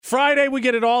Friday, we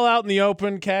get it all out in the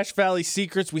open. Cache Valley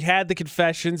Secrets. We had the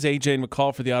confessions. AJ and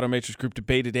McCall for the Automatrix Group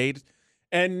debated 8.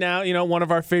 And now, one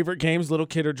of our favorite games, Little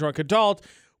Kid or Drunk Adult,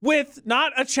 with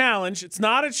not a challenge. It's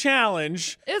not a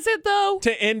challenge. Is it, though?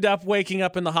 To end up waking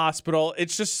up in the hospital.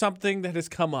 It's just something that has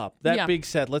come up. That being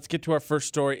said, let's get to our first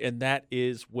story, and that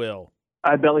is Will.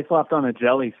 I belly flopped on a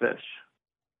jellyfish.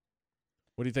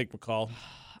 What do you think, McCall?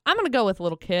 I'm going to go with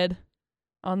Little Kid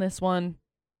on this one.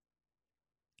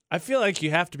 I feel like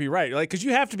you have to be right. Because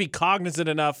you have to be cognizant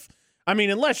enough. I mean,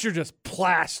 unless you're just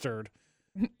plastered.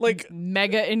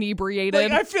 Mega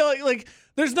inebriated. I feel like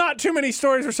there's not too many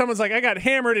stories where someone's like, I got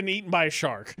hammered and eaten by a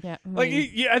shark. Yeah.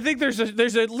 I think there's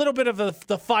a little bit of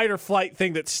the fight or flight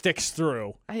thing that sticks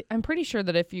through. I'm pretty sure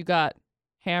that if you got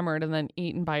hammered and then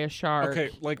eaten by a shark,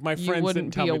 okay, like my friends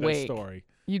didn't tell me that story.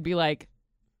 You'd be like,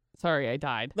 sorry, I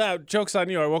died. No, joke's on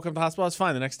you. I woke up in the hospital. I was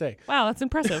fine the next day. Wow, that's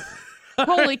impressive.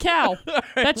 Holy cow. Right.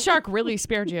 That shark really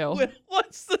spared you.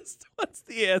 What's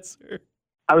the answer?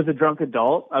 I was a drunk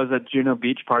adult. I was at Juno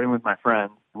Beach partying with my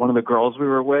friends. One of the girls we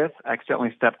were with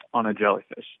accidentally stepped on a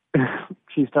jellyfish.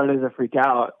 She started to freak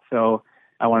out, so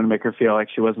I wanted to make her feel like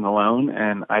she wasn't alone,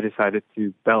 and I decided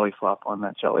to belly flop on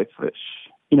that jellyfish,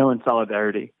 in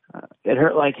solidarity. It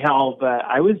hurt like hell, but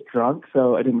I was drunk,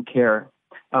 so I didn't care.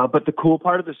 But the cool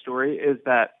part of the story is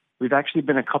that we've actually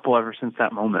been a couple ever since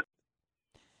that moment.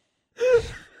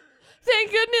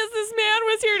 Thank goodness this man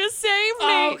was here to save me.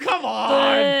 Oh, come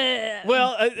on.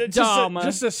 Well,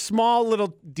 just a small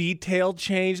little detail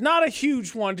change. Not a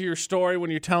huge one to your story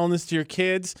when you're telling this to your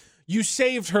kids. You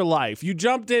saved her life. You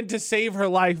jumped in to save her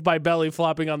life by belly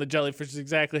flopping on the jellyfish is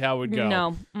exactly how it would go.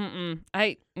 No.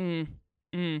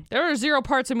 There are 0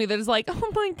 parts of me that is like,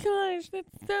 oh my gosh,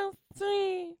 that's so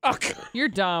sweet. Oh, you're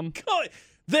dumb.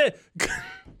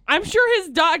 I'm sure his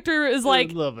doctor is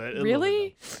like, a little bit,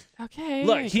 really? Okay.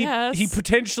 Look, he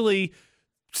potentially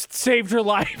saved her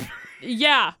life.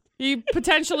 Yeah, he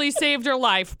potentially saved her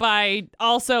life by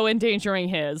also endangering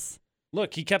his.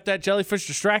 Look, he kept that jellyfish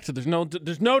distracted.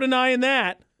 There's no denying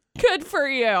that. Good for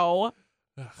you. All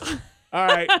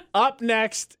right, up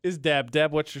next is Deb.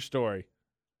 Deb, what's your story?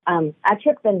 I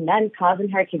tripped a nun, causing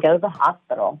her to go to the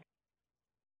hospital.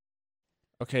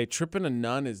 Okay, tripping a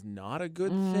nun is not a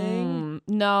good thing.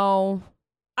 No.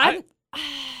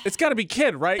 It's got to be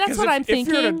kid, right? That's what I'm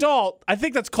thinking. If you're an adult, I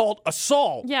think that's called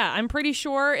assault. Yeah, I'm pretty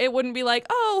sure it wouldn't be like,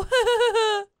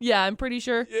 oh, yeah, I'm pretty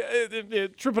sure.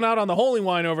 Tripping out on the holy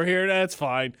wine over here, that's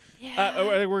fine.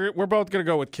 Yeah. We're both going to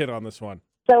go with kid on this one.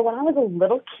 So when I was a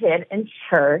little kid in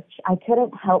church, I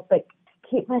couldn't help but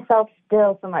keep myself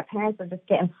still. So my parents were just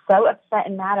getting so upset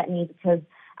and mad at me because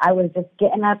I was just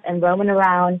getting up and roaming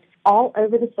around all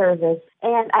over the service.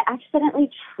 And I accidentally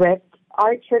tripped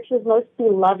our church's most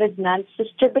beloved nun,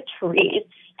 Sister Patrice.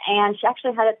 And she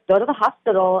actually had to go to the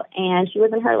hospital, and she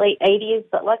was in her late 80s,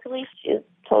 but luckily she's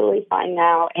totally fine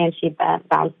now, and she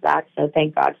bounced back. So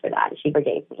thank God for that. And she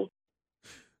forgave me.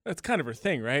 That's kind of her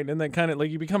thing, right? And then kind of like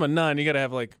you become a nun, you got to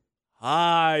have like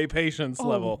high patience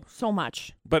level. So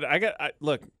much. But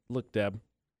look, Deb,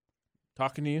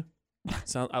 talking to you.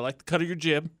 I like the cut of your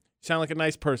jib. You sound like a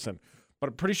nice person. But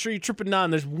I'm pretty sure you trip a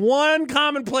nun. There's one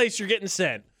common place you're getting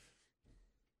sent.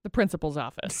 The principal's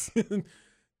office.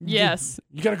 Yes.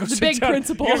 You gotta go the sit big down.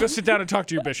 principal. You gotta go sit down and talk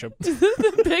to your bishop.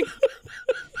 The big.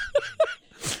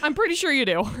 I'm pretty sure you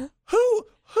do.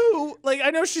 Who? Like,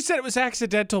 I know she said it was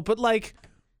accidental, but like,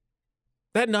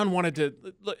 that nun wanted to.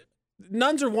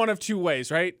 Nuns are one of two ways,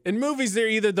 right? In movies, they're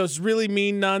either those really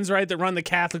mean nuns, right, that run the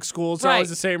Catholic schools. They're always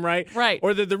the same, right? Right.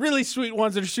 Or they're the really sweet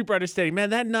ones that are super understanding.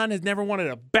 Man, that nun has never wanted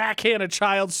to backhand a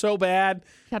child so bad.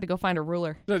 Had to go find a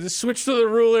ruler. So just switch to the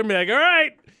ruler and be like, all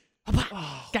right.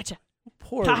 Oh, gotcha.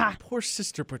 Poor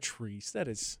Sister Patrice. That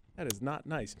is not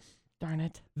nice. Darn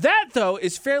it. That, though,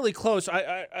 is fairly close.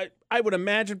 I would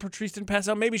imagine Patrice didn't pass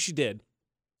out. Maybe she did.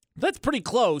 That's pretty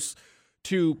close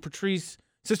to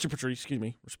Sister Patrice, excuse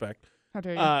me, respect. How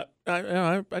dare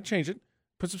you? I changed it.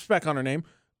 Put some spec on her name.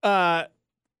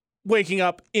 Waking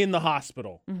up in the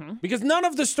hospital. Mm-hmm. Because none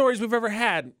of the stories we've ever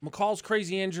had, McCall's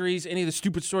crazy injuries, any of the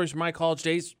stupid stories from my college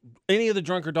days, any of the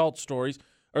drunk adult stories,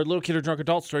 or little kid or drunk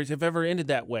adult stories have ever ended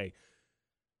that way.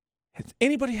 Has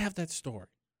anybody have that story?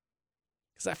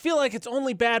 Because I feel like it's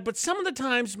only bad, but some of the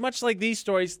times, much like these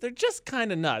stories, they're just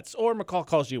kind of nuts. Or McCall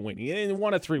calls you a weenie in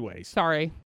one of 3 ways.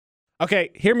 Sorry.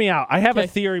 Okay, hear me out. I have a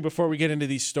theory before we get into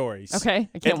these stories. Okay,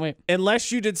 I can't wait.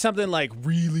 Unless you did something like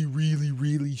really, really,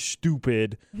 really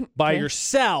stupid by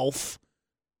yourself,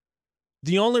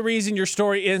 the only reason your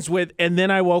story ends with, and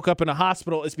then I woke up in a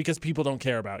hospital, is because people don't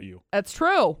care about you. That's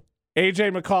true.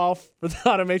 AJ McCall for the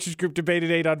Automatrix Group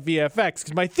debated 8 on VFX.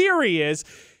 Because my theory is,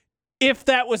 if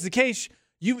that was the case,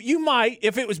 You might,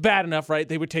 if it was bad enough, right,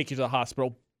 they would take you to the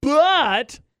hospital.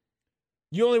 But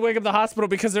you only wake up at the hospital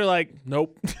because they're like,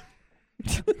 nope.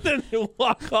 Then you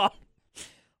walk off.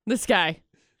 This guy.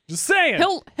 Just saying.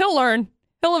 He'll learn.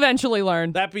 He'll eventually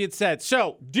learn. That being said,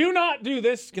 so do not do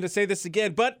this. Going to say this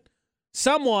again, but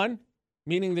someone,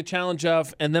 meaning the challenge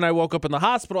of, and then I woke up in the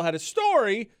hospital, had a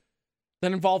story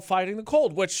that involved fighting the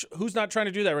cold, which who's not trying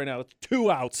to do that right now? It's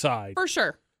too outside. For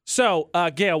sure. So,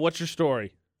 Gail, what's your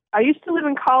story? I used to live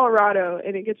in Colorado,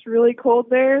 and it gets really cold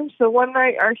there. So one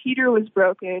night our heater was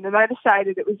broken, and I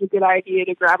decided it was a good idea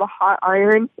to grab a hot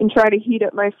iron and try to heat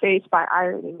up my face by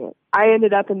ironing it. I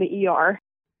ended up in the ER.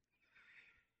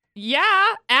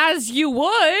 Yeah, as you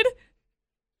would.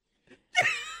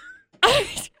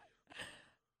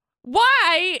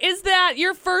 Why is that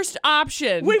your first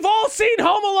option? We've all seen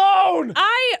Home Alone!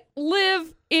 I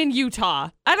live in Utah.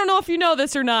 I don't know if you know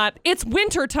this or not. It's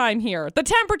winter time here. The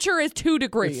temperature is 2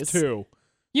 degrees. It's 2.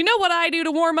 You know what I do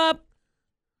to warm up?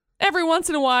 Every once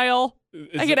in a while,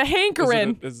 I get a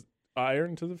hankering Is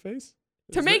iron to the face?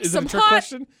 to make is some it a trick hot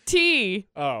question? tea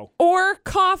Oh. or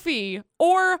coffee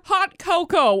or hot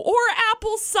cocoa or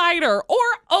apple cider or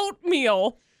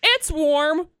oatmeal. It's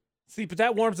warm. See, but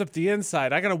that warms up the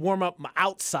inside. I got to warm up my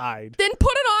outside. Then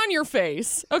put it on your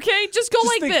face, okay? Just go Just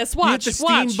like think, this. You Watch, hit the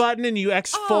steam watch. button and you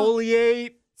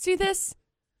exfoliate. See this?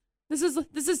 This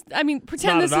is. I mean, It's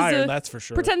pretend not this an is iron, a. that's for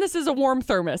sure. Pretend this is a warm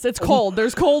thermos. It's cold.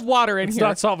 There's cold water in It's here.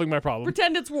 not solving my problem.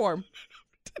 Pretend it's warm.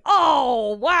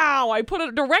 Oh wow! I put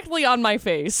it directly on my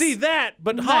face. See that,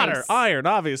 but Nice. hotter. Iron,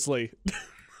 obviously.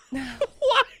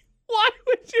 Why? Why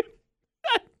would you?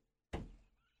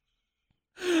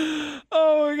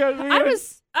 Oh my god! I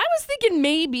was thinking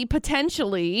maybe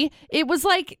potentially it was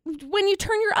like when you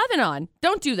turn your oven on.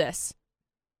 Don't do this.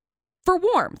 For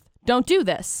warmth, don't do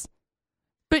this.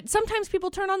 But sometimes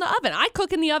people turn on the oven. I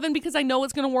cook in the oven because I know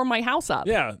it's going to warm my house up.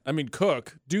 Yeah, I mean,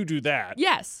 cook. Do that.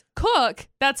 Yes, cook.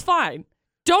 That's fine.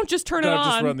 Don't just turn it Don't on.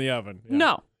 just run the oven. Yeah.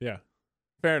 No. Yeah.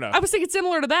 Fair enough. I was thinking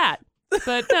similar to that.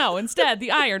 But no, instead,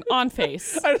 the iron on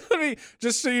face. Let me,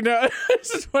 just so you know, this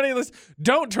is funny.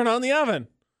 Don't turn on the oven.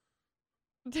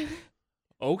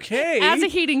 Okay. As a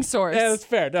heating source. Yeah, that's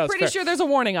fair. No, that's Pretty fair. sure there's a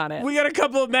warning on it. We got a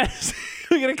couple of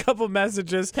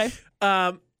messages. Okay.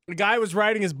 The guy was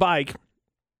riding his bike,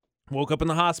 woke up in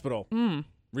the hospital.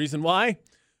 Reason why?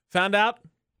 Found out,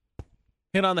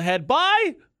 hit on the head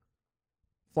by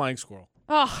flying squirrel.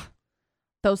 Oh,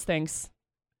 those things.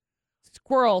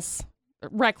 Squirrels.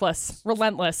 Reckless,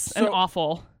 relentless, and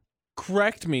awful.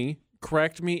 Correct me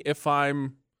if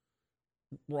I'm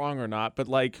wrong or not, but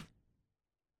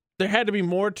there had to be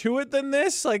more to it than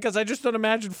this, because I just don't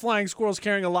imagine flying squirrels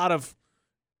carrying a lot of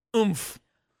oomph.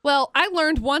 Well, I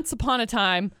learned once upon a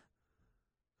time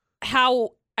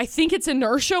how I think it's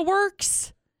inertia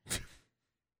works.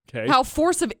 Okay. How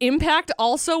force of impact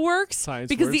also works. Science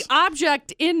because words. the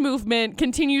object in movement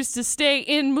continues to stay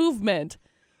in movement.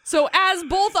 So as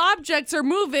both objects are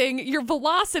moving, your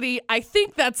velocity, I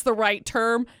think that's the right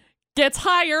term, gets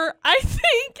higher, I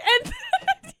think,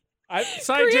 and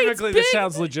Scientifically, this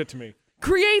sounds legit to me.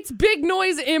 creates big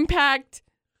noise impact.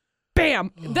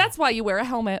 Bam. That's why you wear a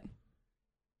helmet.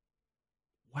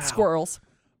 Wow. Squirrels.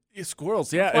 Yeah,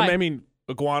 squirrels, yeah. Why? I mean,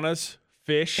 iguanas,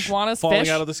 fish, Iguanas, falling fish.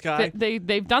 out of the sky.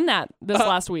 They've done that this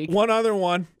last week. One other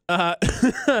one,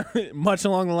 much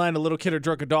along the line of little kid or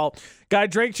drunk adult. Guy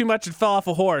drank too much and fell off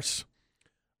a horse.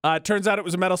 Turns out it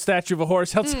was a metal statue of a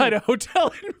horse outside a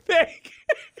hotel in Vegas.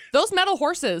 Those metal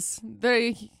horses,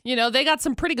 they got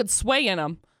some pretty good sway in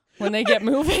them when they get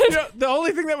moving. The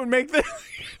only thing that would make this...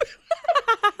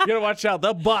 You gotta watch out.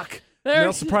 They'll buck.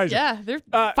 They'll surprise you. Yeah, they're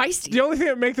feisty. The only thing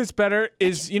that would make this better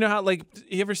is, you know how, you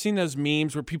ever seen those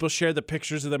memes where people share the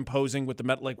pictures of them posing with the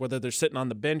metal, whether they're sitting on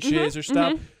the benches or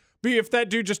stuff? But if that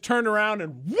dude just turned around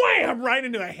and wham, right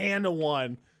into a hand of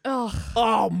one.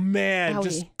 Oh, man. Owie.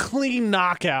 Just clean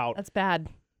knockout. That's bad.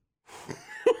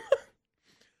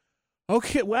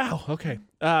 Okay, wow. Okay.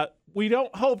 We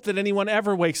don't hope that anyone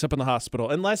ever wakes up in the hospital,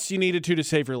 unless you needed to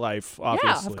save your life, obviously.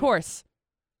 Yeah, of course.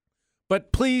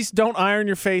 But please don't iron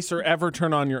your face or ever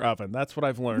turn on your oven. That's what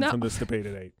I've learned from this debate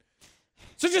at 8.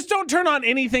 So just don't turn on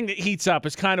anything that heats up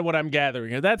is kind of what I'm gathering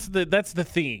here. That's the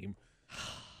theme.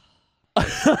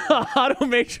 Auto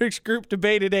Matrix Group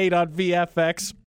debate at 8 on VFX.